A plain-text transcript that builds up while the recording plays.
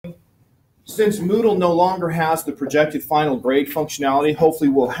Since Moodle no longer has the projected final grade functionality, hopefully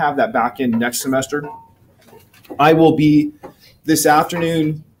we'll have that back in next semester. I will be this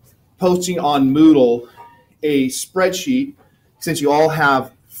afternoon posting on Moodle a spreadsheet, since you all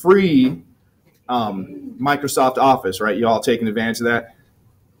have free Microsoft Office, right? You all taking advantage of that?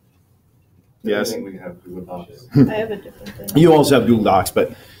 Yes. We have Google Docs. I have a different thing. You also have Google Docs,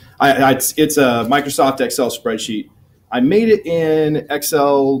 but it's a Microsoft Excel spreadsheet. I made it in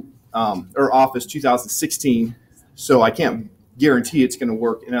Excel or Office 2016, so I can't guarantee it's going to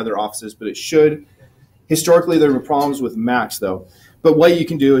work in other offices, but it should. Historically, there were problems with Macs, though. But what you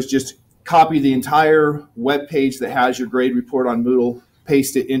can do is just copy the entire web page that has your grade report on Moodle,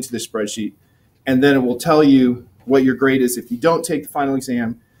 paste it into the spreadsheet, and then it will tell you what your grade is if you don't take the final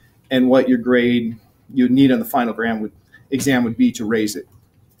exam and what your grade you would need on the final exam would be to raise it.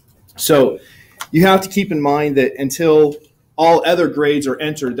 So you have to keep in mind that until all other grades are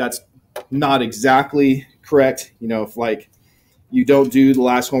entered, that's not exactly correct. You know, if like you don't do the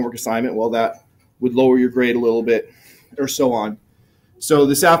last homework assignment, well, that would lower your grade a little bit or so on. So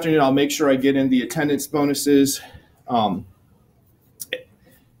this afternoon, I'll make sure I get in the attendance bonuses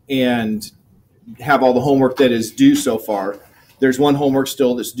and have all the homework that is due so far. There's one homework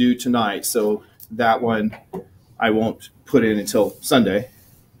still that's due tonight, so that one I won't put in until Sunday.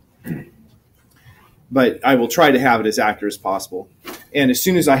 But I will try to have it as accurate as possible. And as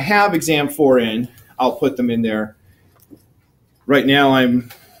soon as I have exam 4 in, I'll put them in there. Right now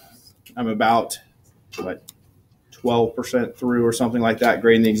I'm about, what, 12% through or something like that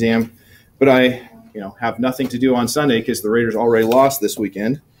grading the exam. But I have nothing to do on Sunday because the Raiders already lost this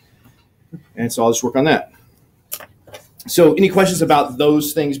weekend. And so I'll just work on that. So any questions about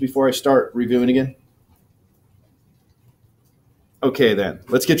those things before I start reviewing again? Okay, then.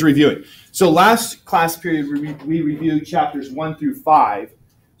 Let's get to reviewing. So last class period, we reviewed chapters 1 through 5.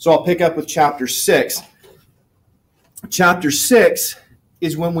 So I'll pick up with chapter 6. Chapter 6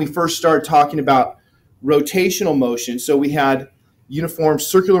 is when we first started talking about rotational motion. So we had uniform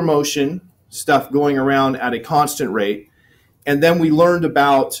circular motion stuff going around at a constant rate. And then we learned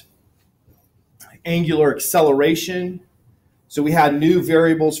about angular acceleration. So we had new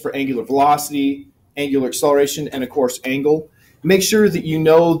variables for angular velocity, angular acceleration, and of course angle. Make sure that you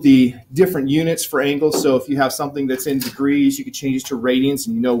know the different units for angles. So if you have something that's in degrees, you can change it to radians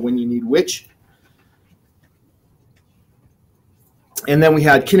and you know when you need which. And then we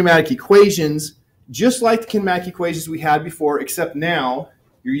had kinematic equations, just like the kinematic equations we had before, except now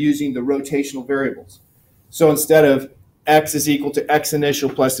you're using the rotational variables. So instead of x is equal to x initial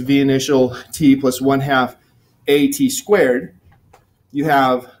plus v initial t plus 1/2 at squared, you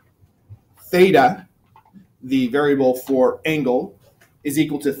have theta, the variable for angle, is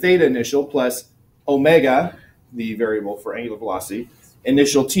equal to theta initial plus omega, the variable for angular velocity,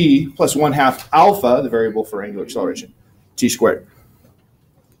 initial t plus 1/2 alpha, the variable for angular acceleration, t squared.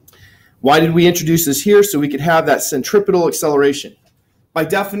 Why did we introduce this here? So we could have that centripetal acceleration. By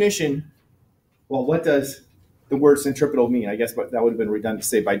definition, well, what does the word centripetal mean? I guess that would have been redundant to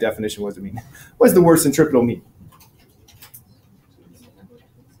say by definition, what does it mean? What does the word centripetal mean?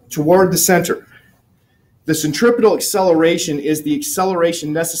 Toward the center. The centripetal acceleration is the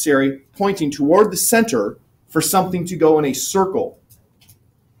acceleration necessary pointing toward the center for something to go in a circle.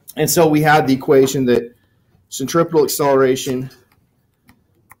 And so we had the equation that centripetal acceleration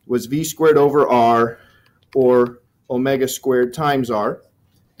was v squared over r, or omega squared times r.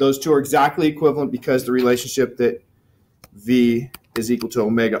 Those two are exactly equivalent because the relationship that v is equal to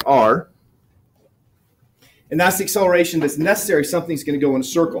omega r. And that's the acceleration that's necessary. Something's going to go in a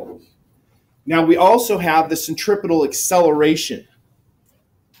circle. Now, we also have the centripetal acceleration.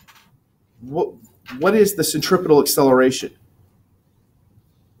 What is the centripetal acceleration?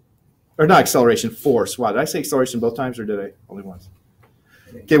 Or not acceleration, force. Wow, did I say acceleration both times or did I only once?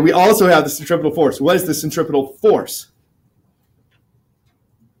 Okay, we also have the centripetal force. What is the centripetal force?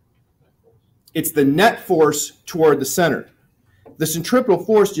 It's the net force toward the center. The centripetal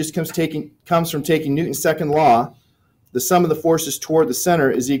force just comes from taking Newton's second law. The sum of the forces toward the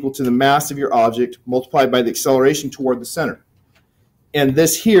center is equal to the mass of your object multiplied by the acceleration toward the center. And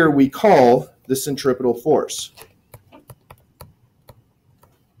this here we call the centripetal force.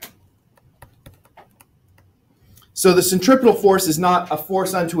 So the centripetal force is not a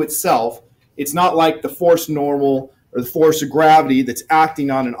force unto itself. It's not like the force normal or the force of gravity that's acting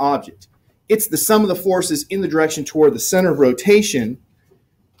on an object. It's the sum of the forces in the direction toward the center of rotation,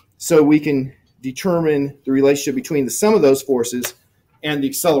 so we can determine the relationship between the sum of those forces and the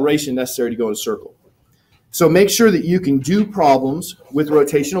acceleration necessary to go in a circle. So make sure that you can do problems with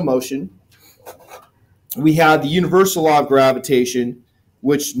rotational motion. We had the universal law of gravitation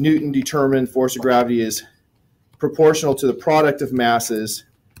which Newton determined force of gravity is proportional to the product of masses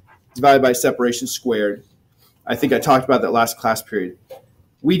divided by separation squared. I think I talked about that last class period.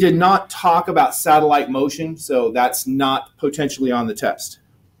 We did not talk about satellite motion, so that's not potentially on the test.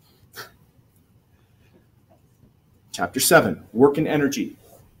 Chapter 7, work and energy.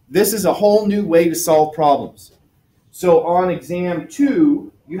 This is a whole new way to solve problems. So on exam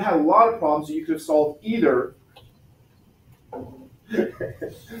 2, you had a lot of problems that you could have solved either.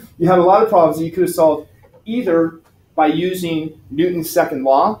 You had a lot of problems that you could have solved either by using Newton's second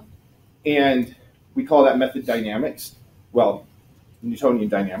law, and we call that method dynamics, well, Newtonian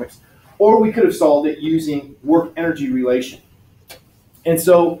dynamics, or we could have solved it using work-energy relation. And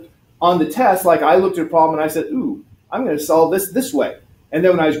so on the test, like I looked at a problem and I said, ooh, I'm going to solve this way. And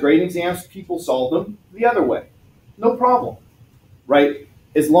then when I was grading exams, people solved them the other way. No problem, right?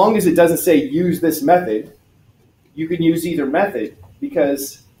 As long as it doesn't say use this method, you can use either method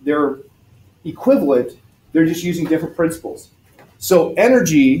because they're equivalent. They're just using different principles. So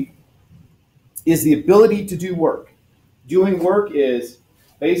energy is the ability to do work. Doing work is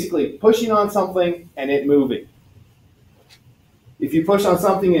basically pushing on something and it moving. If you push on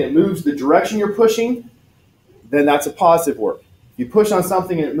something and it moves the direction you're pushing, then that's a positive work. If you push on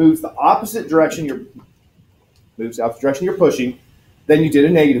something and it moves the opposite direction you're pushing, then you did a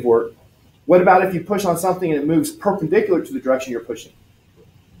negative work. What about if you push on something and it moves perpendicular to the direction you're pushing?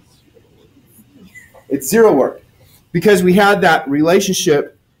 It's zero work. Because we had that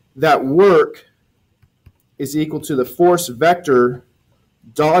relationship that work is equal to the force vector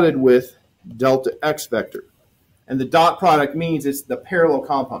dotted with delta x vector. And the dot product means it's the parallel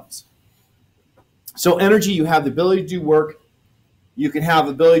compounds. So energy, you have the ability to do work. You can have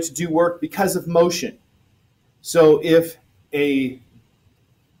the ability to do work because of motion. So if a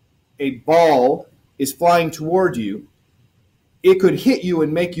ball is flying toward you, it could hit you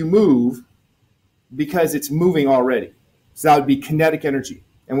and make you move because it's moving already. So that would be kinetic energy.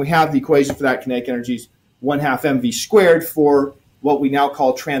 And we have the equation for that. Kinetic energy is 1/2 mv squared for what we now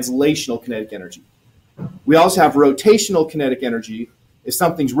call translational kinetic energy. We also have rotational kinetic energy. If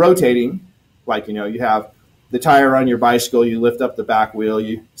something's rotating, like you have the tire on your bicycle, you lift up the back wheel,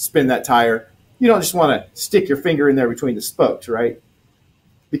 you spin that tire. You don't just want to stick your finger in there between the spokes, right?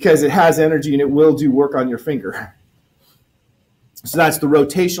 Because it has energy and it will do work on your finger. So that's the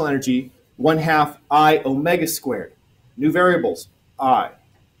rotational energy, 1/2 I omega squared. New variables, I.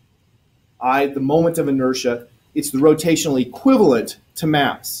 I, the moment of inertia, it's the rotational equivalent to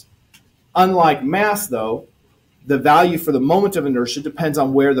mass. Unlike mass, though, the value for the moment of inertia depends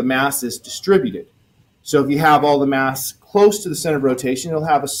on where the mass is distributed. So if you have all the mass close to the center of rotation, you'll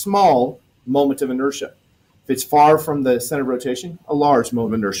have a small moment of inertia. If it's far from the center of rotation, a large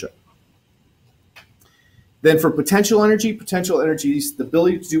moment of inertia. Then for potential energy is the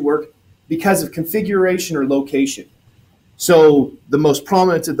ability to do work because of configuration or location. So the most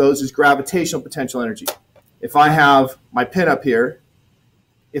prominent of those is gravitational potential energy. If I have my pin up here,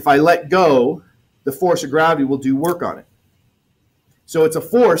 if I let go, the force of gravity will do work on it. So it's a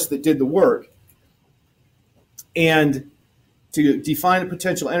force that did the work. And to define a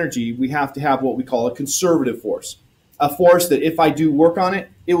potential energy, we have to have what we call a conservative force. A force that if I do work on it,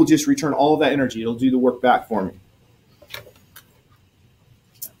 it will just return all of that energy. It'll do the work back for me.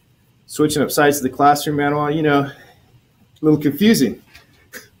 Switching up sides of the classroom manual, a little confusing.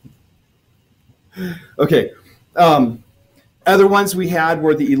 Okay. Other ones we had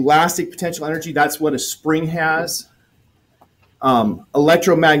were the elastic potential energy. That's what a spring has.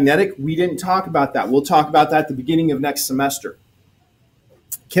 Electromagnetic, we didn't talk about that. We'll talk about that at the beginning of next semester.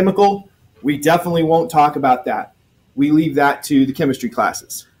 Chemical, we definitely won't talk about that. We leave that to the chemistry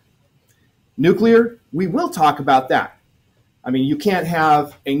classes. Nuclear, we will talk about that. I mean, you can't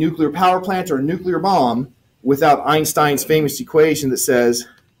have a nuclear power plant or a nuclear bomb without Einstein's famous equation that says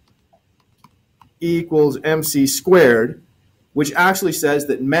E equals mc squared, which actually says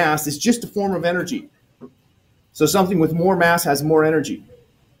that mass is just a form of energy. So something with more mass has more energy.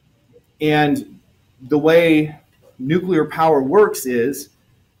 And the way nuclear power works is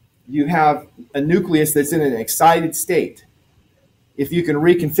you have a nucleus that's in an excited state. If you can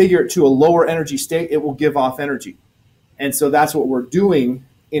reconfigure it to a lower energy state, it will give off energy. And so that's what we're doing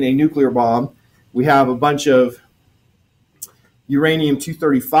in a nuclear bomb. We have a bunch of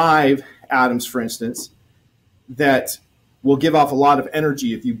uranium-235 atoms, for instance, that will give off a lot of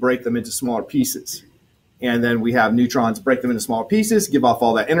energy if you break them into smaller pieces. And then we have neutrons, break them into smaller pieces, give off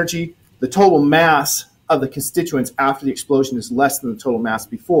all that energy. The total mass of the constituents after the explosion is less than the total mass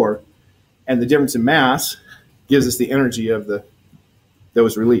before. And the difference in mass gives us the energy of that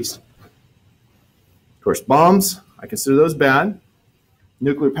was released. Of course, bombs, I consider those bad.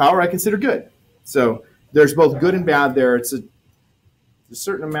 Nuclear power I consider good. So there's both good and bad there. It's a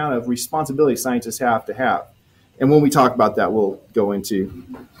certain amount of responsibility scientists have to have. And when we talk about that, we'll go into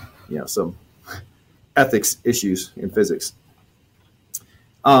some ethics issues in physics.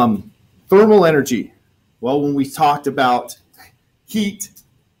 Thermal energy. Well, when we talked about heat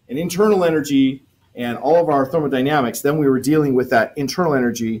and internal energy and all of our thermodynamics, then we were dealing with that internal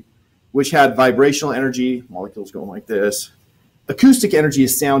energy, which had vibrational energy, molecules going like this. Acoustic energy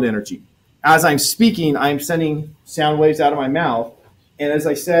is sound energy. As I'm speaking, I'm sending sound waves out of my mouth. And as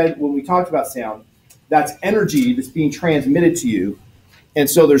I said, when we talked about sound, that's energy that's being transmitted to you. And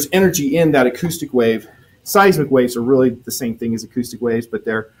so there's energy in that acoustic wave. Seismic waves are really the same thing as acoustic waves, but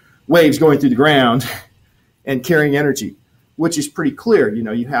they're waves going through the ground and carrying energy, which is pretty clear.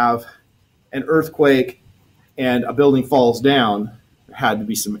 You have an earthquake and a building falls down. There had to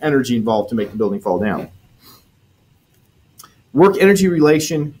be some energy involved to make the building fall down. Work-energy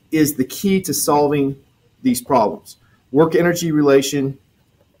relation is the key to solving these problems. Work-energy relation,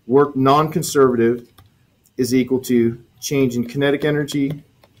 work non-conservative, is equal to change in kinetic energy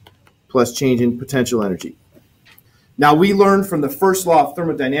plus change in potential energy. Now, we learned from the first law of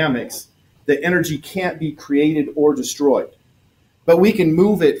thermodynamics that energy can't be created or destroyed, but we can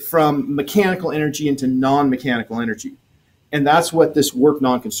move it from mechanical energy into non-mechanical energy. And that's what this work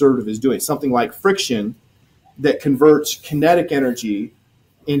non-conservative is doing, something like friction that converts kinetic energy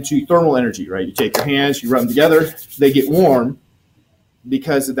into thermal energy, right? You take your hands, you rub them together, they get warm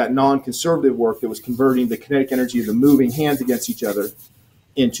because of that non-conservative work that was converting the kinetic energy of the moving hands against each other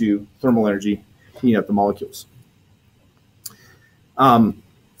into thermal energy, heating up the molecules.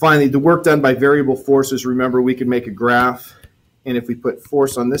 Finally, the work done by variable forces, remember we could make a graph, and if we put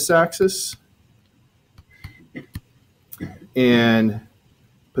force on this axis and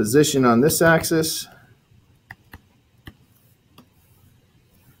position on this axis,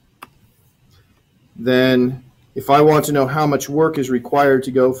 then if I want to know how much work is required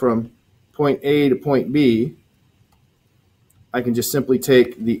to go from point A to point B, I can just simply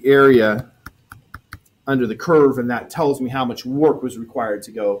take the area under the curve, and that tells me how much work was required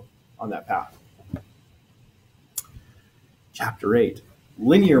to go on that path. Chapter 8,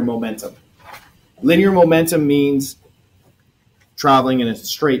 linear momentum. Linear momentum means traveling in a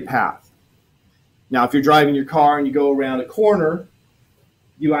straight path. Now, if you're driving your car and you go around a corner,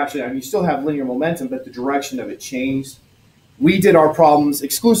 you still have linear momentum, but the direction of it changed. We did our problems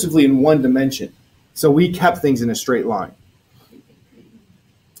exclusively in one dimension, so we kept things in a straight line.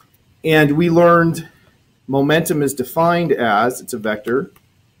 And we learned momentum is defined as, it's a vector,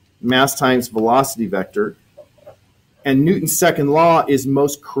 mass times velocity vector. And Newton's second law is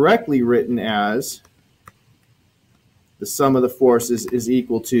most correctly written as the sum of the forces is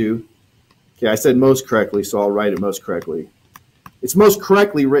equal to, okay, I said most correctly, so I'll write it most correctly. It's most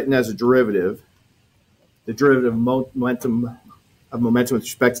correctly written as a derivative, the derivative of momentum with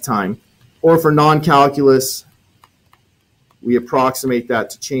respect to time. Or for non-calculus, we approximate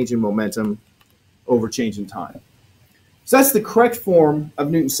that to change in momentum over change in time. So that's the correct form of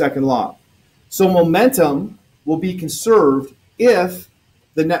Newton's second law. So momentum will be conserved if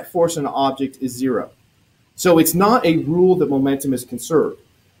the net force on an object is zero. So it's not a rule that momentum is conserved.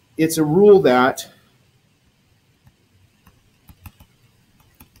 It's a rule that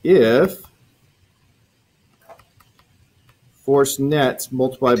if force net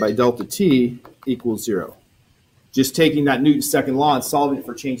multiplied by delta t equals zero. Just taking that Newton's second law and solving it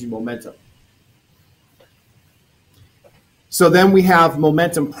for changing momentum. So then we have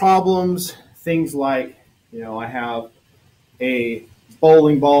momentum problems, things like, I have a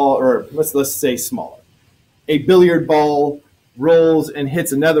bowling ball, or let's say smaller. A billiard ball rolls and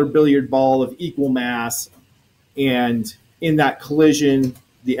hits another billiard ball of equal mass, and in that collision,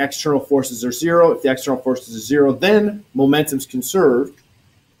 the external forces are zero. If the external forces are zero, then momentum's conserved.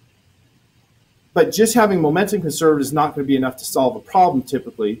 But just having momentum conserved is not going to be enough to solve a problem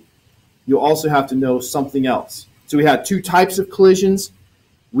typically. You'll also have to know something else. So we had two types of collisions.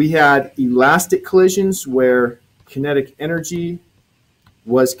 We had elastic collisions where kinetic energy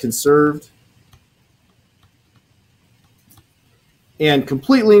was conserved, and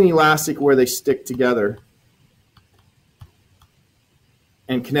completely inelastic where they stick together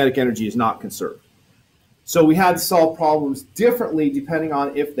and kinetic energy is not conserved. So we had to solve problems differently depending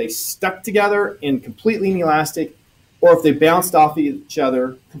on if they stuck together in completely inelastic or if they bounced off each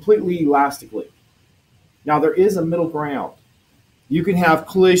other completely elastically. Now there is a middle ground. You can have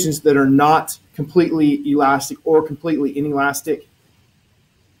collisions that are not completely elastic or completely inelastic,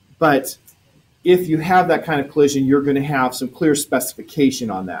 but if you have that kind of collision, you're going to have some clear specification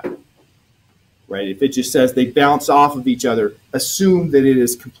on that. right? If it just says they bounce off of each other, assume that it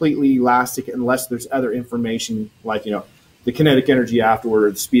is completely elastic unless there's other information like, the kinetic energy afterward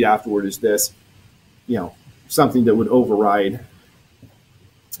or the speed afterward is this, something that would override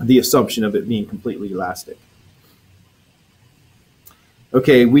the assumption of it being completely elastic.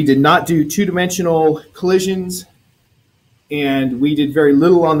 Okay, we did not do two-dimensional collisions, and we did very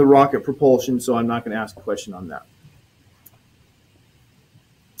little on the rocket propulsion, so I'm not going to ask a question on that.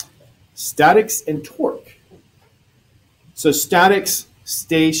 Statics and torque. So statics,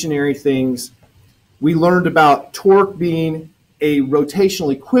 stationary things. We learned about torque being a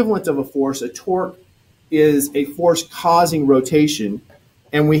rotational equivalent of a force. A torque is a force causing rotation.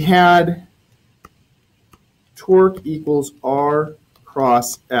 And we had torque equals R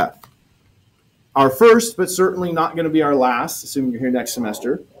cross F. Our first, but certainly not going to be our last, assuming you're here next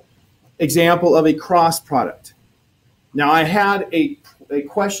semester, example of a cross product. Now, I had a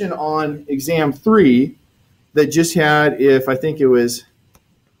question on exam 3 that just had if I think it was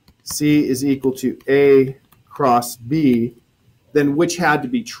C is equal to A cross B, then which had to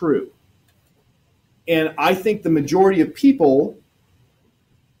be true. And I think the majority of people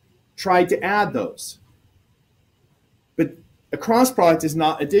tried to add those. But a cross product is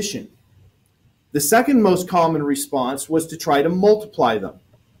not addition. The second most common response was to try to multiply them.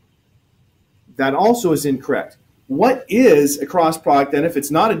 That also is incorrect. What is a cross product then if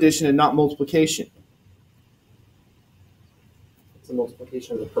it's not addition and not multiplication? It's the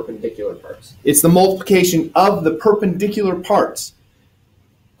multiplication of the perpendicular parts. It's the multiplication of the perpendicular parts.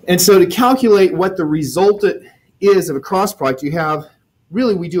 And so to calculate what the resultant is of a cross product, you have,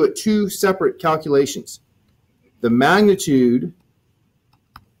 really we do it two separate calculations. The magnitude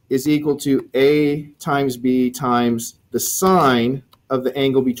is equal to A times B times the sine of the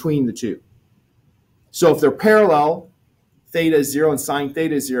angle between the two. So if they're parallel, theta is 0 and sine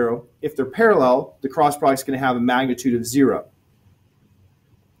theta is 0. If they're parallel, the cross product is going to have a magnitude of 0.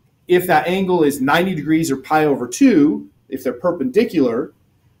 If that angle is 90 degrees or pi over 2, if they're perpendicular,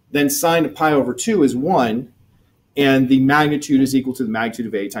 then sine of pi over 2 is 1, and the magnitude is equal to the magnitude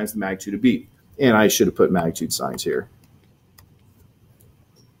of A times the magnitude of B. And I should have put magnitude signs here.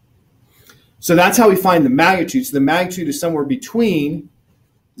 So that's how we find the magnitude. So the magnitude is somewhere between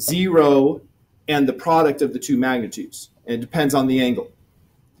 0 and the product of the two magnitudes. And it depends on the angle.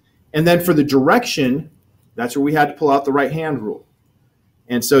 And then for the direction, that's where we had to pull out the right-hand rule.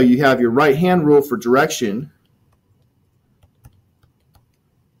 And so you have your right-hand rule for direction.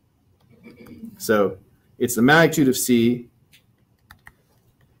 So it's the magnitude of C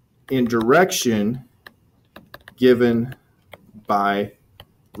in direction given by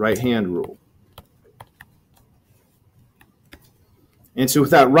right-hand rule. And so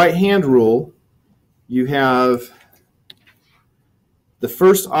with that right-hand rule, you have the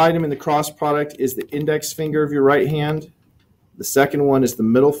first item in the cross product is the index finger of your right hand. The second one is the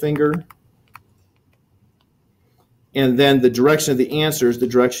middle finger. And then the direction of the answer is the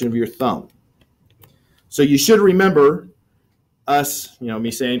direction of your thumb. So you should remember us,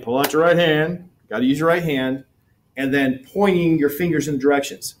 me saying, pull out your right hand, got to use your right hand, and then pointing your fingers in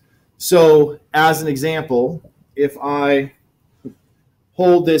directions. So as an example, if I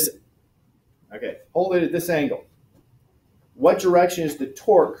hold this, hold it at this angle, what direction is the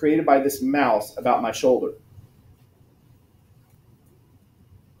torque created by this mouse about my shoulder?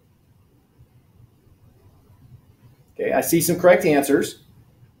 Okay, I see some correct answers.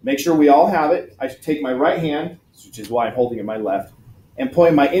 Make sure we all have it. I take my right hand, which is why I'm holding it in my left, and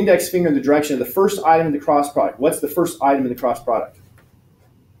point my index finger in the direction of the first item in the cross product. What's the first item in the cross product?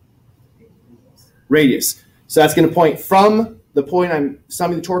 Radius. So that's going to point from the point I'm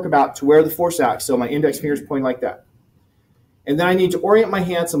summing the torque about to where the force acts. So my index finger is pointing like that. And then I need to orient my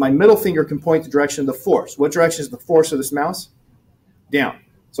hand so my middle finger can point the direction of the force. What direction is the force of this mouse? Down.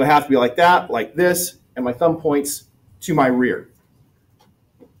 So I have to be like that, like this, and my thumb points to my rear.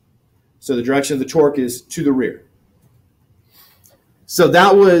 So the direction of the torque is to the rear. So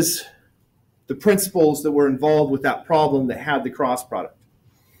that was the principles that were involved with that problem that had the cross product.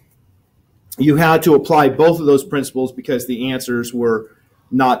 You had to apply both of those principles because the answers were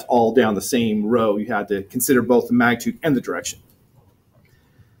not all down the same row. You had to consider both the magnitude and the direction.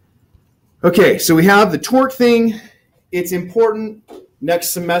 Okay, so we have the torque thing. It's important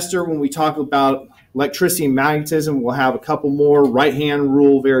next semester when we talk about electricity and magnetism. We'll have a couple more right-hand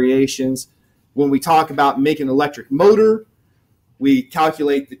rule variations. When we talk about making an electric motor, we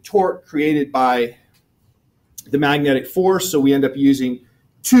calculate the torque created by the magnetic force, so we end up using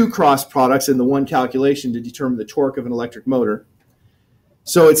two cross products in the one calculation to determine the torque of an electric motor.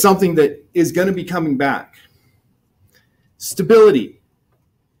 So it's something that is going to be coming back. Stability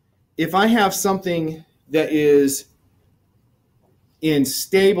if I have something that is in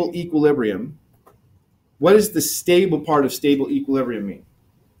stable equilibrium, what does the stable part of stable equilibrium mean?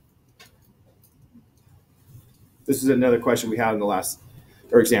 This is another question we had in the last,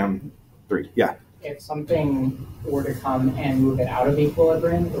 or exam 3. Yeah. If something were to come and move it out of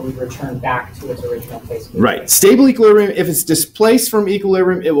equilibrium, it would return back to its original place. Right. Stable equilibrium, if it's displaced from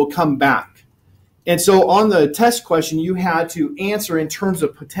equilibrium, it will come back. And so on the test question, you had to answer in terms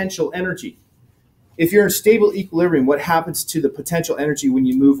of potential energy. If you're in stable equilibrium, what happens to the potential energy when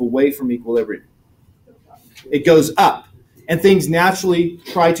you move away from equilibrium? It goes up. And things naturally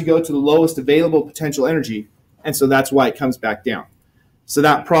try to go to the lowest available potential energy. And so that's why it comes back down. So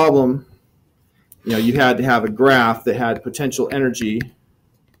that problem, you had to have a graph that had potential energy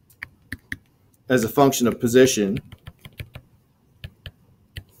as a function of position.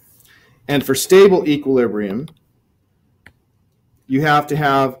 And for stable equilibrium, you have to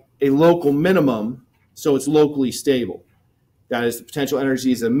have a local minimum, so it's locally stable. That is, the potential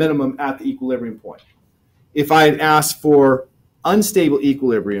energy is a minimum at the equilibrium point. If I had asked for unstable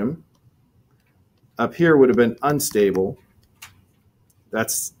equilibrium, up here would have been unstable.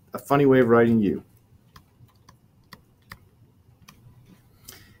 That's a funny way of writing U.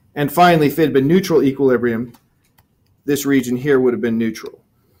 And finally, if it had been neutral equilibrium, this region here would have been neutral.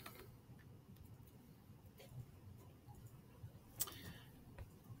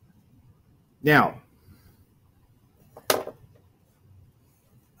 Now,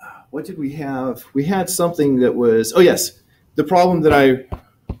 what did we have? We had something that was, oh yes, the problem that I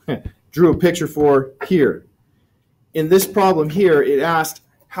drew a picture for here. In this problem here, it asked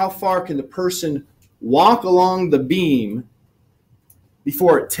how far can the person walk along the beam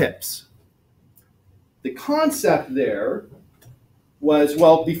before it tips. The concept there was,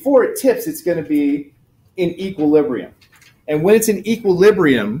 well, before it tips, it's going to be in equilibrium. And when it's in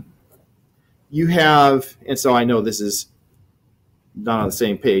equilibrium, you have, and so I know this is not on the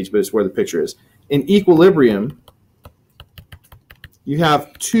same page, but it's where the picture is. In equilibrium, you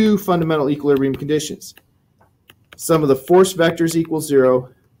have 2 fundamental equilibrium conditions. Some of the force vectors equal 0,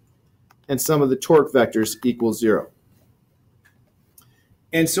 and some of the torque vectors equal 0.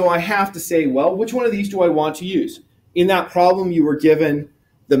 And so I have to say, well, which one of these do I want to use? In that problem, you were given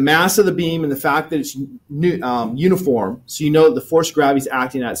the mass of the beam and the fact that it's uniform, so you know that the force of gravity is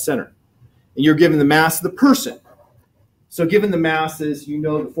acting at center. And you're given the mass of the person. So given the masses, you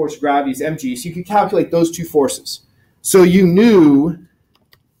know the force of gravity is mg, so you can calculate those 2 forces. So you knew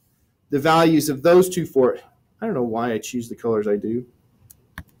the values of those 2 forces. I don't know why I choose the colors I do.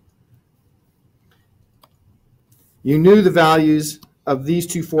 You knew the values of these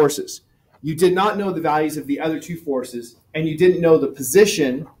 2 forces. You did not know the values of the other 2 forces, and you didn't know the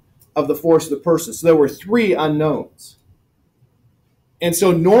position of the force of the person. So there were 3 unknowns. And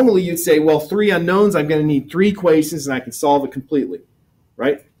so normally you'd say, well, 3 unknowns, I'm going to need 3 equations, and I can solve it completely,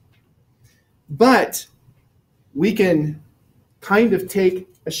 right? But we can kind of take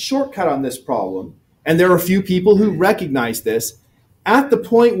a shortcut on this problem, and there are a few people who recognize this. At the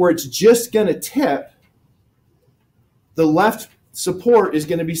point where it's just going to tip, the left support is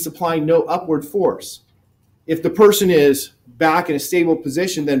going to be supplying no upward force. If the person is back in a stable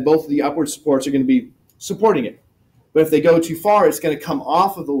position, then both of the upward supports are going to be supporting it. But if they go too far, it's going to come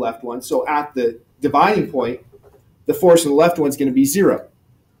off of the left one. So at the dividing point, the force on the left one is going to be 0.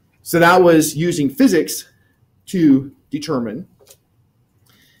 So that was using physics to determine.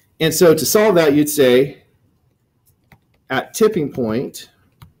 And so to solve that, you'd say at tipping point,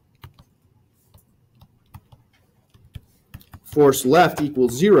 force left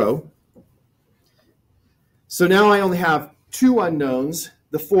equals 0. So now I only have 2 unknowns,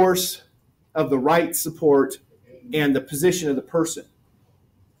 the force of the right support and the position of the person.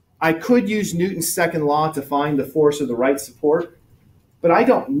 I could use Newton's second law to find the force of the right support, but I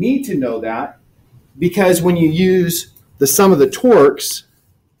don't need to know that, because when you use the sum of the torques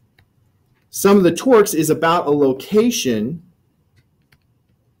is about a location,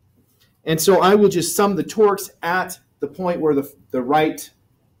 and so I will just sum the torques at the point where the right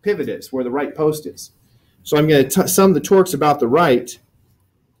pivot is, where the right post is. So I'm going to sum the torques about the right,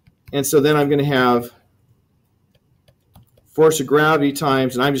 and so then I'm going to have force of gravity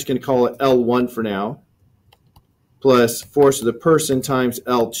times, and I'm just going to call it L1 for now, plus force of the person times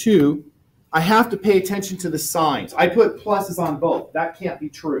L2. I have to pay attention to the signs. I put pluses on both. That can't be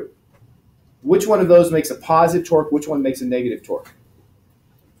true. Which one of those makes a positive torque? Which one makes a negative torque?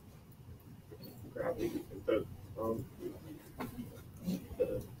 Gravity. The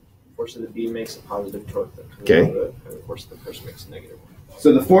force of the beam makes a positive torque. Okay. And the force of the person makes a negative one.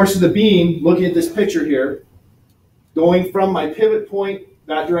 So the force of the beam, looking at this picture here, going from my pivot point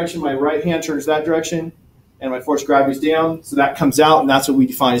that direction, my right hand turns that direction, and my force of gravity is down, so that comes out, and that's what we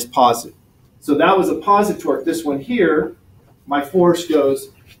define as positive. So that was a positive torque. This one here, my force goes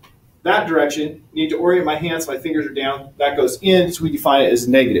that direction. I need to orient my hands, so my fingers are down. That goes in, so we define it as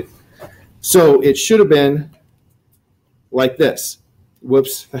negative. So it should have been like this.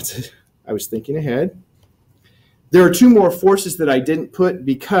 Whoops, that's it. I was thinking ahead. There are two more forces that I didn't put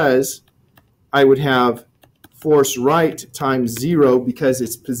because I would have force right times 0 because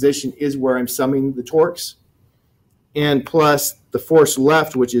its position is where I'm summing the torques, and plus the force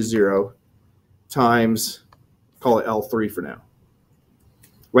left, which is 0, times, call it L3 for now.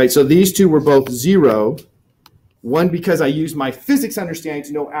 Right, so these two were both 0. One because I used my physics understanding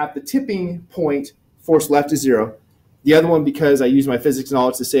to know at the tipping point, force left is 0. The other one because I used my physics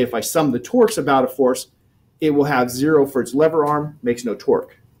knowledge to say if I sum the torques about a force, it will have 0 for its lever arm, makes no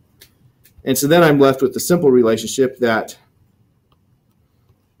torque. And so then I'm left with the simple relationship that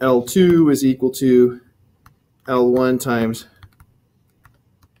L2 is equal to L1 times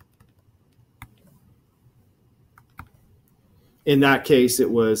in that case, it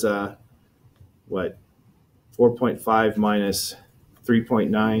was, what, 4.5 minus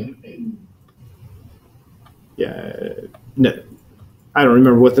 3.9? Yeah, no, I don't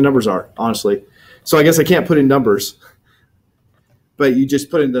remember what the numbers are, honestly. So I guess I can't put in numbers. But you just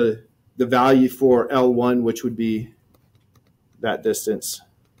put in the value for L1, which would be that distance,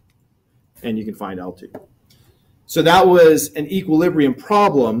 and you can find L2. So that was an equilibrium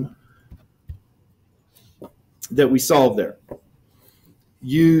problem that we solved there.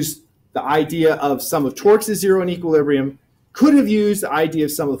 Used the idea of sum of torques is 0 in equilibrium, could have used the idea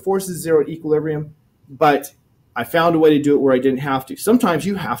of sum of the forces is 0 in equilibrium, but I found a way to do it where I didn't have to. Sometimes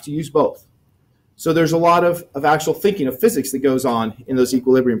you have to use both. So there's a lot of actual thinking of physics that goes on in those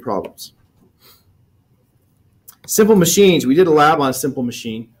equilibrium problems. Simple machines. We did a lab on a simple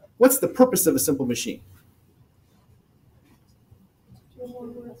machine. What's the purpose of a simple machine?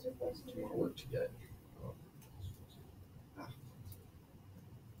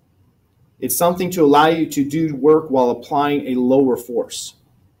 It's something to allow you to do work while applying a lower force.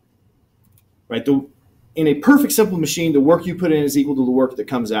 Right? In a perfect simple machine, the work you put in is equal to the work that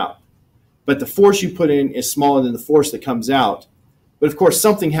comes out. But the force you put in is smaller than the force that comes out. But of course,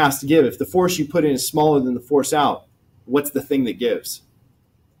 something has to give. If the force you put in is smaller than the force out, what's the thing that gives?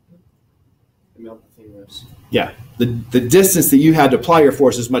 The amount the thing moves. Yeah. The distance that you had to apply your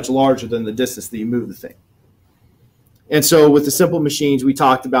force is much larger than the distance that you move the thing. And so with the simple machines, we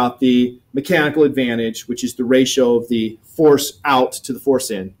talked about the mechanical advantage, which is the ratio of the force out to the force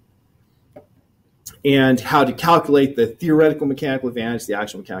in, and how to calculate the theoretical mechanical advantage, the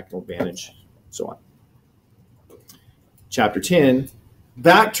actual mechanical advantage, so on. Chapter 10,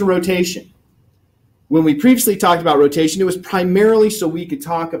 back to rotation. When we previously talked about rotation, it was primarily so we could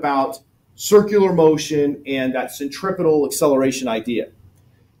talk about circular motion and that centripetal acceleration idea.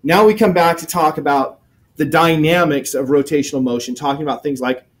 Now we come back to talk about the dynamics of rotational motion, talking about things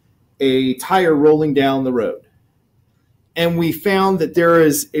like a tire rolling down the road. And we found that there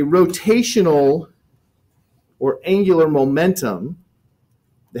is a rotational or angular momentum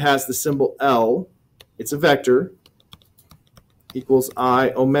that has the symbol L. It's a vector, equals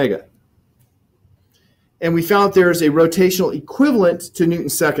I omega. And we found there's a rotational equivalent to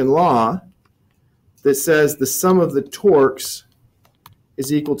Newton's second law that says the sum of the torques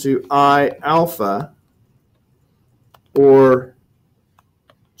is equal to I alpha, or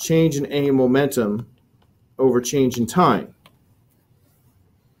change in angular momentum over change in time.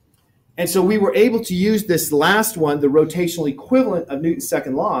 And so we were able to use this last one, the rotational equivalent of Newton's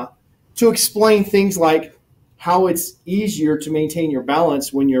second law, to explain things like how it's easier to maintain your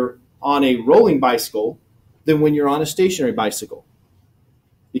balance when you're on a rolling bicycle than when you're on a stationary bicycle.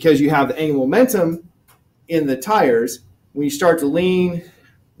 Because you have the angular momentum in the tires. When you start to lean,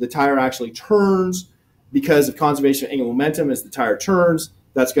 the tire actually turns. Because of conservation of angular momentum, as the tire turns,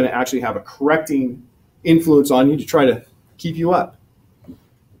 that's going to actually have a correcting influence on you to try to keep you up.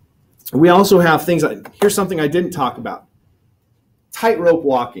 We also have things like, here's something I didn't talk about. Tightrope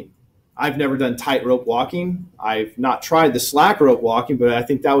walking. I've never done tightrope walking. I've not tried the slack rope walking, but I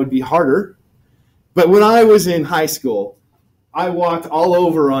think that would be harder. But when I was in high school, I walked all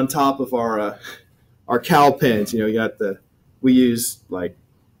over on top of our cowl pins. You know, we use like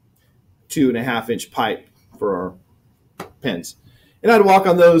 2.5-inch pipe for our pins. And I'd walk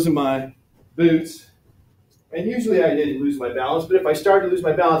on those in my boots. And usually I didn't lose my balance, but if I started to lose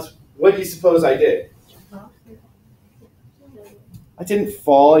my balance, what do you suppose I did? I didn't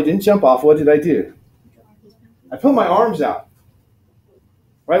fall, I didn't jump off. What did I do? I put my arms out.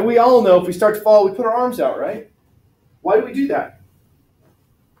 Right? We all know if we start to fall, we put our arms out, right? Why do we do that?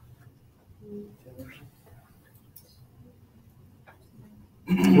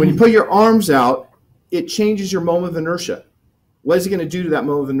 When you put your arms out, it changes your moment of inertia. What is it going to do to that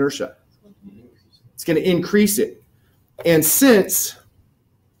moment of inertia? It's going to increase it. And since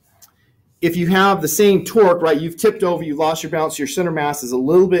if you have the same torque, right, you've tipped over, you've lost your balance, your center mass is a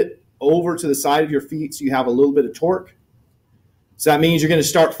little bit over to the side of your feet, so you have a little bit of torque. So that means you're going to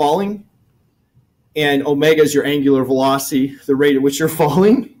start falling, and omega is your angular velocity, the rate at which you're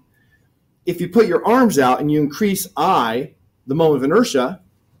falling. If you put your arms out and you increase I, the moment of inertia,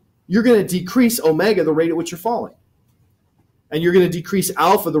 you're going to decrease omega, the rate at which you're falling. And you're going to decrease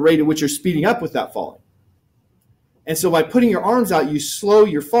alpha, the rate at which you're speeding up with that falling. And so by putting your arms out, you slow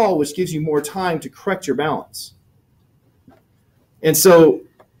your fall, which gives you more time to correct your balance. And so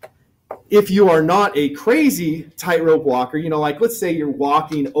if you are not a crazy tightrope walker, you know, like let's say you're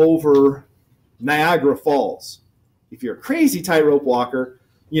walking over Niagara Falls. If you're a crazy tightrope walker,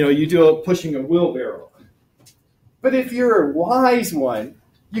 you know, you do it pushing a wheelbarrow. But if you're a wise one,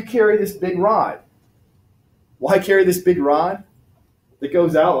 you carry this big rod. Why carry this big rod that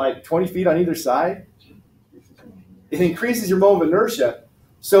goes out like 20 feet on either side? It increases your moment of inertia.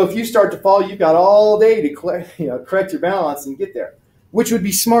 So if you start to fall, you've got all day to correct your balance and get there, which would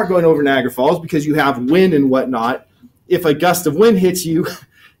be smart going over Niagara Falls because you have wind and whatnot. If a gust of wind hits you,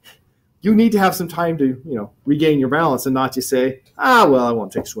 you need to have some time to regain your balance and not just say, well, I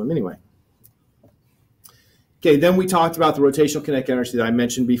won't take a swim anyway. Okay, then we talked about the rotational kinetic energy that I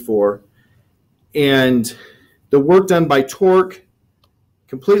mentioned before. And the work done by torque,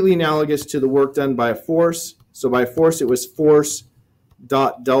 completely analogous to the work done by a force. So by force, it was force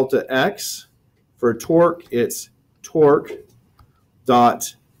dot delta x. For torque, it's torque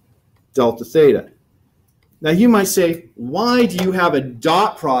dot delta theta. Now you might say, why do you have a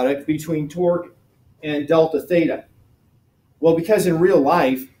dot product between torque and delta theta? Well, because in real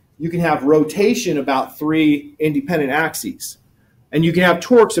life, you can have rotation about 3 independent axes. And you can have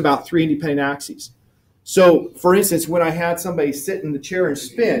torques about 3 independent axes. So, for instance, when I had somebody sit in the chair and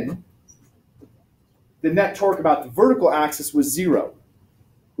spin, the net torque about the vertical axis was 0,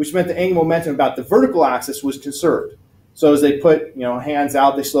 which meant the angular momentum about the vertical axis was conserved. So as they put hands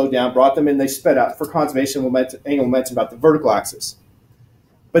out, they slowed down, brought them in, they sped up for conservation of angular momentum about the vertical axis.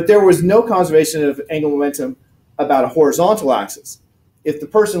 But there was no conservation of angular momentum about a horizontal axis. If the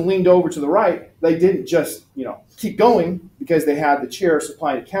person leaned over to the right, they didn't just keep going because they had the chair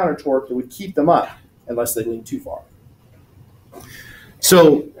supplying a counter torque that would keep them up unless they leaned too far.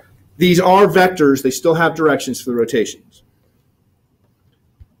 So these are vectors. They still have directions for the rotations.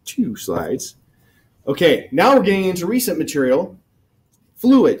 2 slides. Okay, now we're getting into recent material,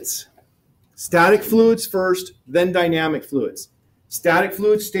 fluids. Static fluids first, then dynamic fluids. Static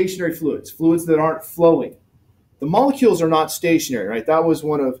fluids, stationary fluids, fluids that aren't flowing. The molecules are not stationary, right? That was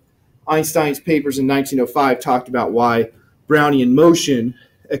one of Einstein's papers in 1905, talked about why Brownian motion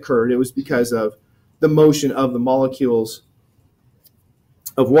occurred. It was because of the motion of the molecules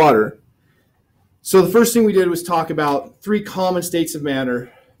of water. So the first thing we did was talk about 3 common states of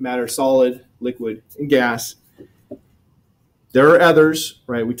matter: solid, liquid, and gas. There are others,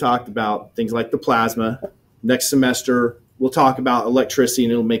 right? We talked about things like the plasma. Next semester, we'll talk about electricity,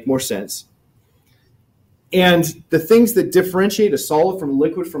 and it'll make more sense. And the things that differentiate a solid from a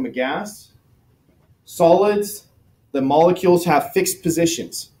liquid from a gas: solids, the molecules have fixed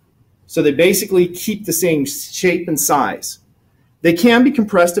positions. So they basically keep the same shape and size. They can be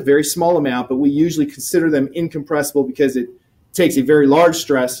compressed a very small amount, but we usually consider them incompressible because it takes a very large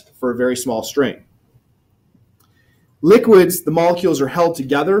stress for a very small strain. Liquids, the molecules are held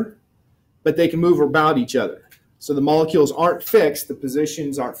together, but they can move about each other. So the molecules aren't fixed, the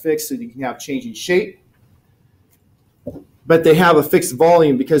positions aren't fixed, so you can have changing shape, but they have a fixed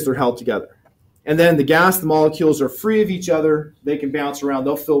volume because they're held together. And then the gas, the molecules are free of each other. They can bounce around.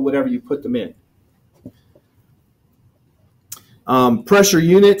 They'll fill whatever you put them in. Pressure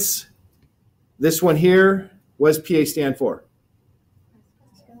units. This one here, what does PA stand for?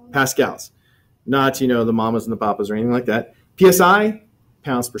 Pascals. Not, the mamas and the papas or anything like that. PSI,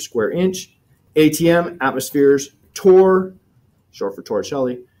 pounds per square inch. ATM, atmospheres. Torr, short for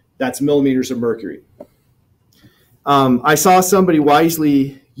Torricelli, that's millimeters of mercury. I saw somebody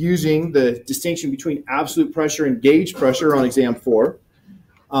wisely using the distinction between absolute pressure and gauge pressure on exam 4.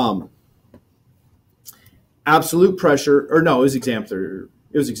 Absolute pressure, or no, it was exam 3.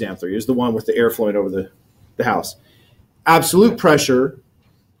 It was exam 3. It was the one with the air flowing over the house. Absolute pressure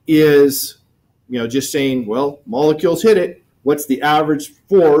is, just saying, well, molecules hit it. What's the average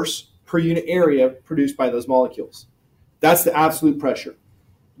force per unit area produced by those molecules? That's the absolute pressure.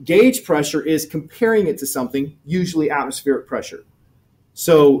 Gauge pressure is comparing it to something, usually atmospheric pressure.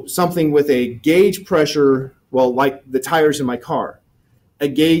 So something with a gauge pressure, well, like the tires in my car. a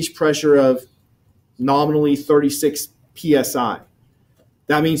gauge pressure of nominally 36 psi.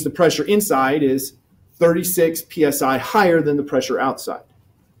 That means the pressure inside is 36 psi higher than the pressure outside.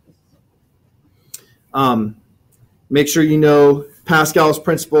 Make sure you know Pascal's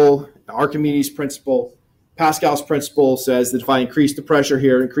principle, Archimedes' principle. Pascal's principle says that if I increase the pressure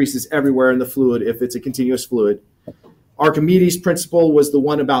here, it increases everywhere in the fluid if it's a continuous fluid. Archimedes' principle was the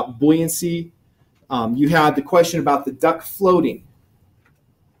one about buoyancy. You had the question about the duck floating.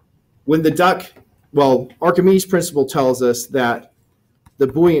 When the duck, well, Archimedes' principle tells us that the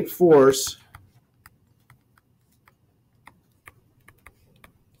buoyant force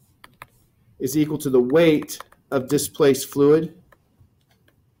is equal to the weight of displaced fluid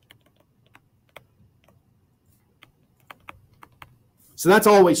So that's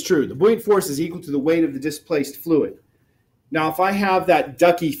always true. The buoyant force is equal to the weight of the displaced fluid. Now, if I have that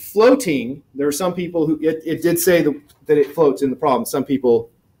ducky floating, there are some people who, it did say that it floats in the problem. Some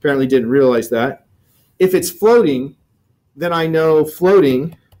people apparently didn't realize that. If it's floating, then I know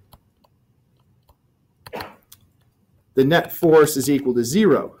floating, the net force is equal to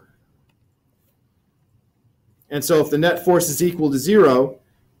 0. And so if the net force is equal to 0,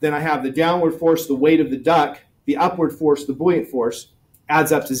 then I have the downward force, the weight of the duck, the upward force, the buoyant force,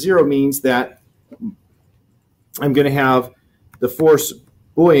 adds up to 0, means that I'm going to have the force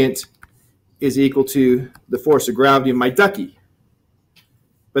buoyant is equal to the force of gravity of my ducky.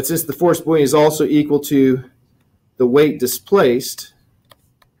 But since the force buoyant is also equal to the weight displaced,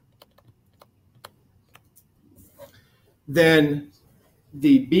 then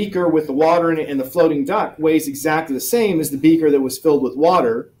the beaker with the water in it and the floating duck weighs exactly the same as the beaker that was filled with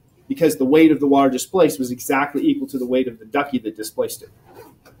water, because the weight of the water displaced was exactly equal to the weight of the ducky that displaced it.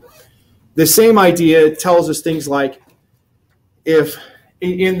 The same idea tells us things like, if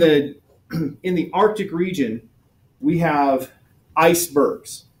in the Arctic region we have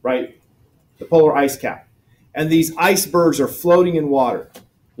icebergs, right? The polar ice cap. And these icebergs are floating in water.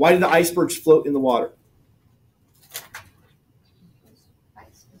 Why do the icebergs float in the water?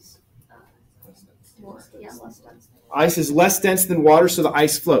 Ice is less dense than water, so the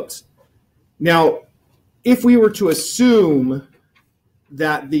ice floats. Now, if we were to assume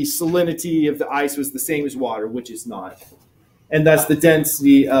that the salinity of the ice was the same as water, which it's not, and thus the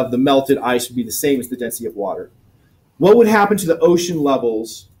density of the melted ice would be the same as the density of water, what would happen to the ocean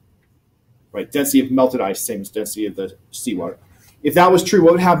levels, right? Density of melted ice, same as density of the seawater. If that was true,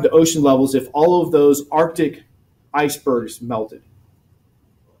 what would happen to ocean levels if all of those Arctic icebergs melted?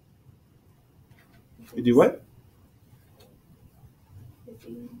 You do what?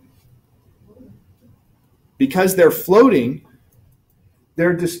 Because they're floating,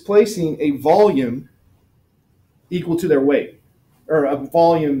 they're displacing a volume equal to their weight, or a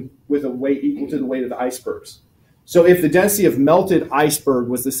volume with a weight equal to the weight of the icebergs. So if the density of melted iceberg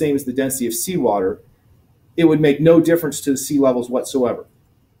was the same as the density of seawater, it would make no difference to the sea levels whatsoever.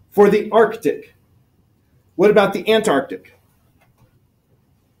 For the Arctic, what about the Antarctic?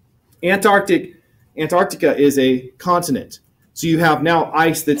 Antarctica is a continent. So you have now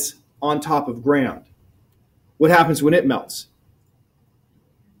ice that's on top of ground. What happens when it melts?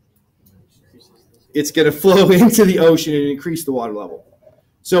 It's going to flow into the ocean and increase the water level.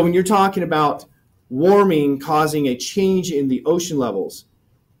 So when you're talking about warming causing a change in the ocean levels,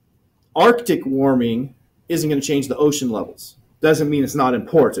 Arctic warming isn't going to change the ocean levels. Doesn't mean it's not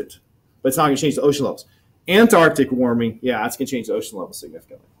important, but it's not going to change the ocean levels. Antarctic warming, yeah, that's going to change the ocean levels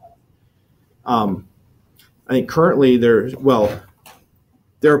significantly. I think currently there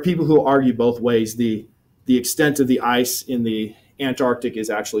are people who argue both ways. The extent of the ice in the Antarctic is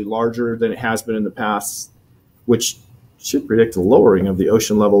actually larger than it has been in the past, which should predict a lowering of the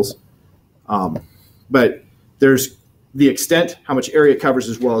ocean levels. But there's the extent, how much area it covers,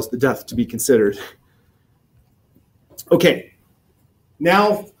 as well as the depth to be considered. Okay,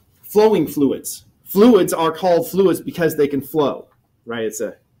 now flowing fluids. Fluids are called fluids because they can flow, right? It's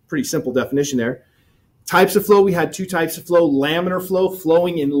a pretty simple definition there. Types of flow, we had two types of flow: laminar flow,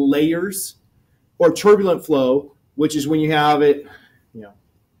 flowing in layers, or turbulent flow, which is when you have it,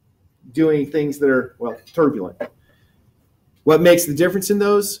 doing things that are, turbulent. What makes the difference in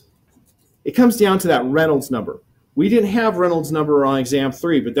those? It comes down to that Reynolds number. We didn't have Reynolds number on exam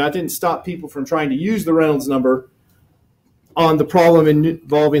 3, but that didn't stop people from trying to use the Reynolds number on the problem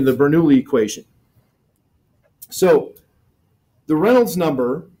involving the Bernoulli equation. So the Reynolds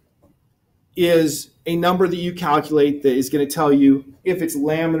number is a number that you calculate that is going to tell you if it's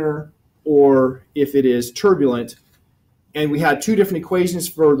laminar or if it is turbulent. And we had two different equations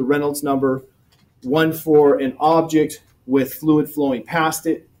for the Reynolds number, one for an object with fluid flowing past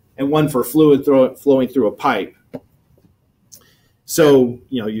it, and one for fluid flowing through a pipe. So,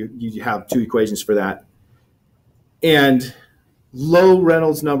 you have two equations for that. And low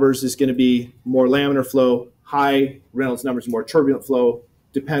Reynolds numbers is going to be more laminar flow. High Reynolds numbers, more turbulent flow.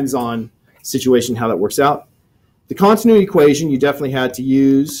 Depends on situation, how that works out. The continuity equation, you definitely had to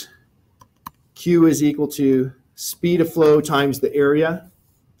use Q is equal to speed of flow times the area,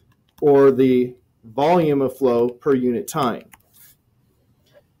 or the volume of flow per unit time.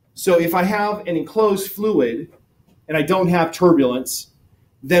 So if I have an enclosed fluid and I don't have turbulence,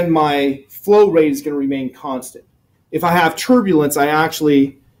 then my flow rate is going to remain constant. If I have turbulence, I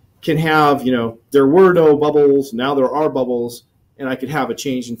actually can have, there were no bubbles, now there are bubbles, and I could have a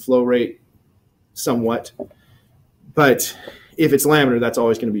change in flow rate somewhat. But if it's laminar, that's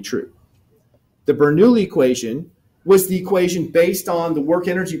always going to be true. The Bernoulli equation was the equation based on the work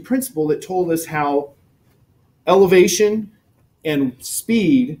energy principle that told us how elevation and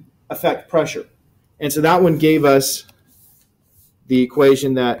speed affect pressure. And so that one gave us the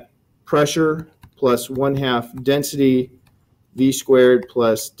equation that pressure plus 1/2 density V squared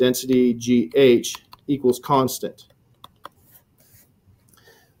plus density GH equals constant.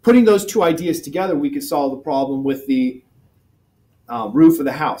 Putting those two ideas together, we could solve the problem with the roof of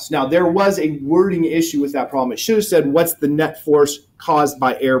the house. Now, there was a wording issue with that problem. It should have said, what's the net force caused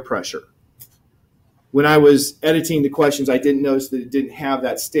by air pressure? When I was editing the questions, I didn't notice that it didn't have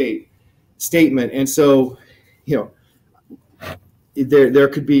that statement. And so, there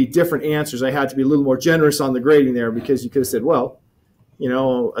could be different answers. I had to be a little more generous on the grading there, because you could have said, well,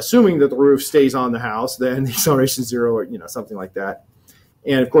 assuming that the roof stays on the house, then the acceleration is 0, or, something like that.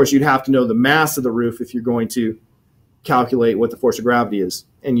 And of course, you'd have to know the mass of the roof if you're going to calculate what the force of gravity is,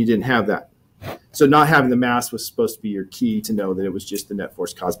 and you didn't have that. So not having the mass was supposed to be your key to know that it was just the net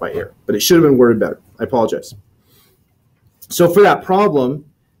force caused by air. But it should have been worded better. I apologize. So for that problem,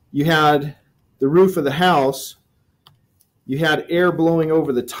 you had the roof of the house, you had air blowing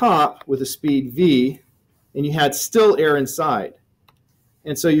over the top with a speed v, and you had still air inside.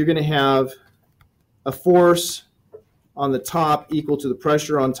 And so you're going to have a force on the top equal to the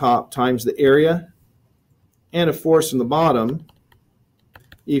pressure on top times the area, and a force from the bottom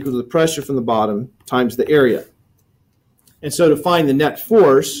equal to the pressure from the bottom times the area. And so to find the net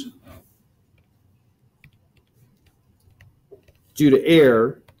force due to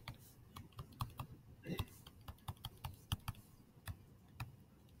air,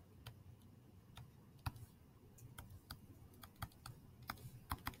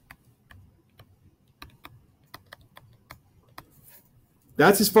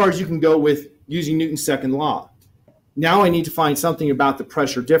 that's as far as you can go with using Newton's second law. Now I need to find something about the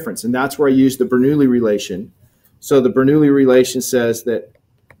pressure difference, and that's where I use the Bernoulli relation. So the Bernoulli relation says that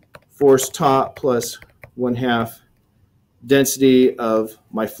force top plus 1/2 density of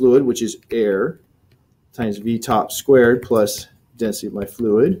my fluid, which is air, times V top squared plus density of my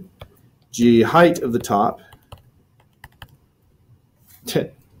fluid, G height of the top.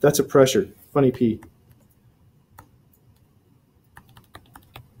 That's a pressure. Funny P.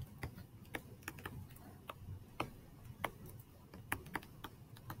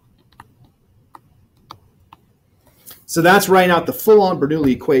 So that's writing out the full-on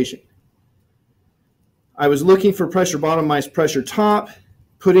Bernoulli equation. I was looking for pressure bottom minus pressure top.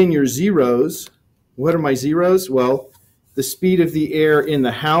 Put in your zeros. What are my zeros? Well, the speed of the air in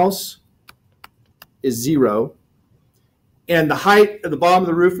the house is 0. And the height of the bottom of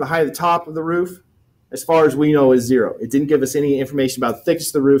the roof, the height of the top of the roof, as far as we know, is 0. It didn't give us any information about the thickness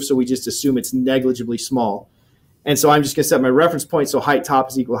of the roof, so we just assume it's negligibly small. And so I'm just going to set my reference point, so height top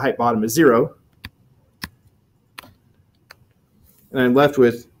is equal to height bottom is 0. And I'm left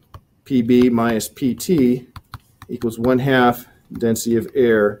with PB minus PT equals 1/2 density of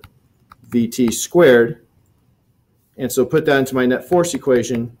air VT squared. And so put that into my net force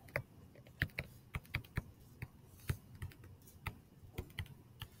equation.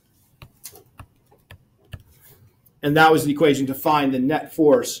 And that was the equation to find the net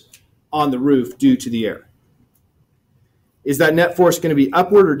force on the roof due to the air. Is that net force going to be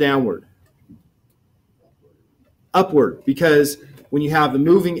upward or downward? Upward, because when you have the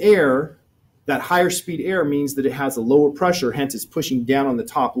moving air, that higher speed air means that it has a lower pressure, hence it's pushing down on the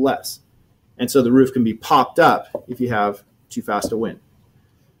top less. And so the roof can be popped up if you have too fast a wind,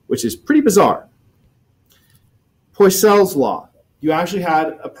 which is pretty bizarre. Poiseuille's law. You actually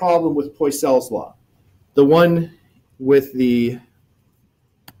had a problem with Poiseuille's law. The one with the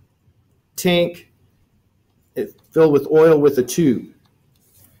tank filled with oil with a tube.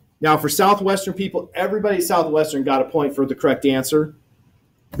 Now, for Southwestern people, everybody at Southwestern got a point for the correct answer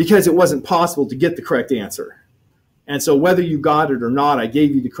because it wasn't possible to get the correct answer. And so whether you got it or not, I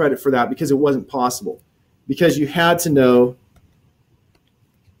gave you the credit for that because it wasn't possible. Because you had to know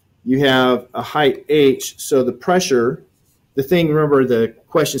you have a height h, so the pressure, the thing, remember the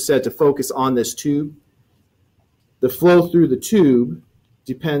question said to focus on this tube. The flow through the tube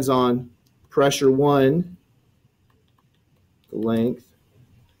depends on pressure 1, the length,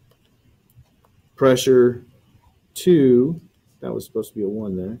 pressure 2, that was supposed to be a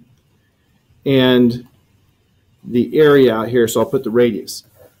 1 there, and the area out here, so I'll put the radius.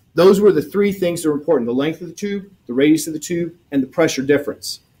 Those were the three things that were important: the length of the tube, the radius of the tube, and the pressure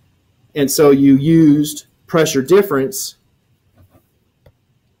difference. And so you used pressure difference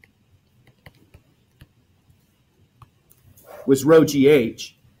was rho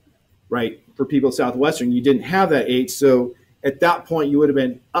GH, right? For people at Southwestern, you didn't have that H, so at that point you would have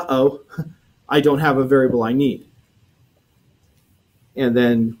been, uh-oh, I don't have a variable I need. And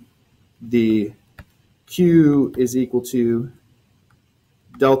then the Q is equal to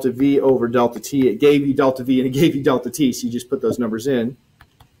delta V over delta T. It gave you delta V and it gave you delta T, so you just put those numbers in,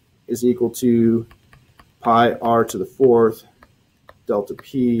 is equal to pi r to the 4th delta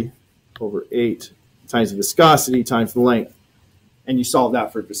P over 8 times the viscosity times the length. And you solve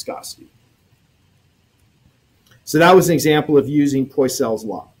that for viscosity. So that was an example of using Poiseuille's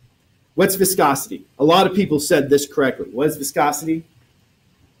law. What's viscosity? A lot of people said this correctly. What is viscosity?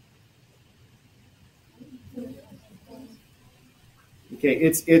 Okay,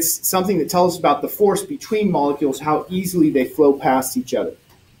 it's something that tells us about the force between molecules, how easily they flow past each other.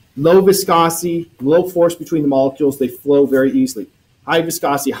 Low viscosity, low force between the molecules, they flow very easily. High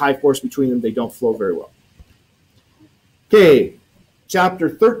viscosity, high force between them, they don't flow very well. Okay, chapter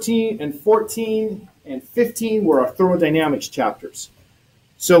 13 and 14 and 15 were our thermodynamics chapters.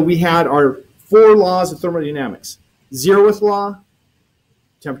 So we had our 4 laws of thermodynamics. Zeroth law,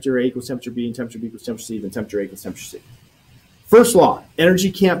 temperature A equals temperature B, and temperature B equals temperature C, then temperature A equals temperature C. First law, energy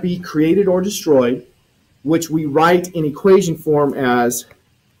can't be created or destroyed, which we write in equation form as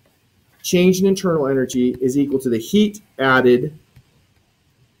change in internal energy is equal to the heat added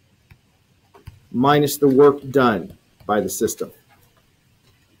minus the work done by the system.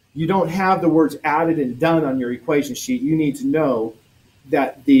 You don't have the words added and done on your equation sheet. You need to know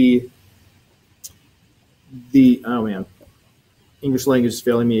that oh man, English language is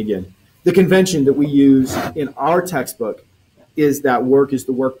failing me again. The convention that we use in our textbook is that work is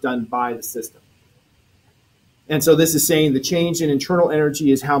the work done by the system. And so this is saying the change in internal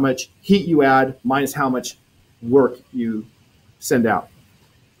energy is how much heat you add minus how much work you send out.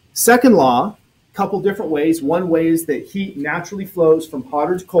 Second law, a couple different ways. One way is that heat naturally flows from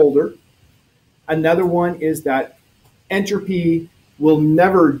hotter to colder. Another one is that entropy will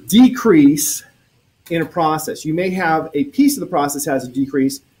never decrease in a process. You may have a piece of the process has a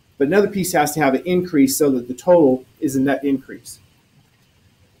decrease, but another piece has to have an increase so that the total is a net increase.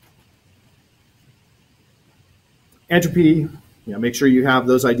 Entropy, make sure you have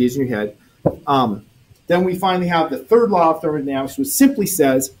those ideas in your head. Then we finally have the third law of thermodynamics, which simply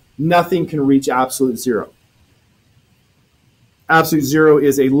says nothing can reach absolute zero. Absolute zero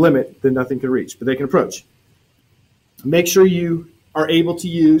is a limit that nothing can reach, but they can approach. Make sure you are able to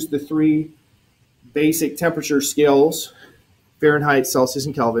use the 3 basic temperature scales, Fahrenheit, Celsius,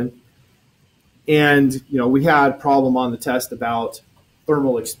 and Kelvin. And, we had a problem on the test about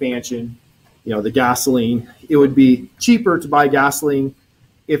thermal expansion, the gasoline. It would be cheaper to buy gasoline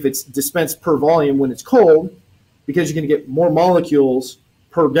if it's dispensed per volume when it's cold, because you're going to get more molecules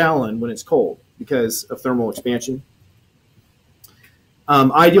per gallon when it's cold because of thermal expansion.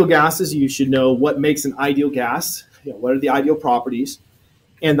 Ideal gases, you should know what makes an ideal gas, what are the ideal properties.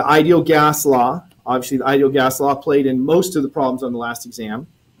 And the ideal gas law, obviously the ideal gas law played in most of the problems on the last exam.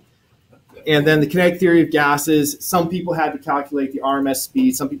 And then the kinetic theory of gases, some people had to calculate the RMS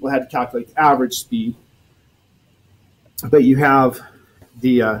speed, some people had to calculate the average speed. But you have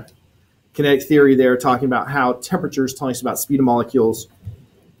the kinetic theory there talking about how temperature is telling us about speed of molecules.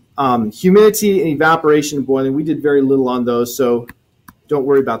 Humidity and evaporation and boiling, we did very little on those, so don't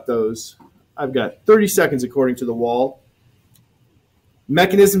worry about those. I've got 30 seconds according to the wall.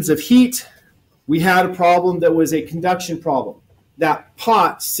 Mechanisms of heat, we had a problem that was a conduction problem. That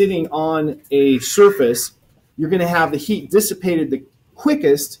pot sitting on a surface, you're going to have the heat dissipated the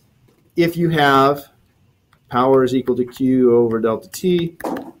quickest if you have power is equal to Q over delta T,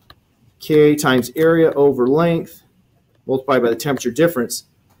 K times area over length, multiplied by the temperature difference.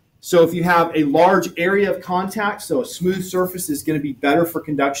 So if you have a large area of contact, so a smooth surface is going to be better for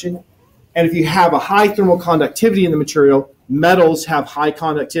conduction. And if you have a high thermal conductivity in the material, metals have high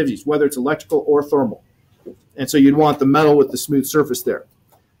conductivities, whether it's electrical or thermal. And so you'd want the metal with the smooth surface there.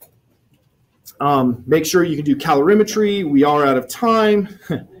 Make sure you can do calorimetry. We are out of time.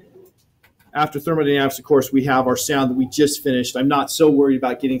 After thermodynamics, of course, we have our sound that we just finished. I'm not so worried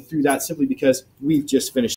about getting through that simply because we've just finished